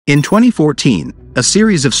In 2014, a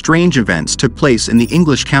series of strange events took place in the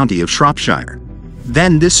English county of Shropshire.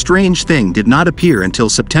 Then this strange thing did not appear until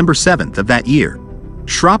September 7th of that year.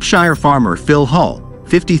 Shropshire farmer Phil Hall,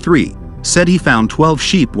 53, said he found 12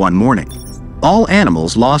 sheep one morning. All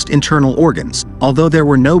animals lost internal organs, although there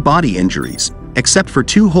were no body injuries, except for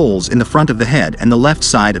 2 holes in the front of the head and the left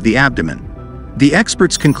side of the abdomen. The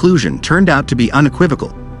expert's conclusion turned out to be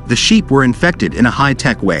unequivocal: the sheep were infected in a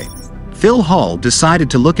high-tech way. Phil Hall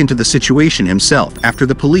decided to look into the situation himself after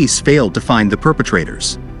the police failed to find the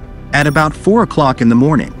perpetrators. At about 4 o'clock in the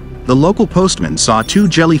morning, the local postman saw 2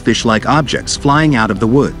 jellyfish-like objects flying out of the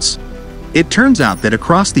woods. It turns out that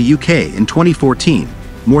across the UK in 2014,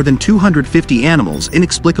 more than 250 animals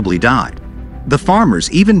inexplicably died. The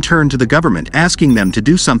farmers even turned to the government asking them to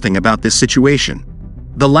do something about this situation.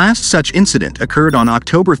 The last such incident occurred on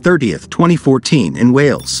October 30, 2014 in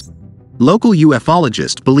Wales. Local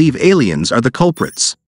ufologists believe aliens are the culprits.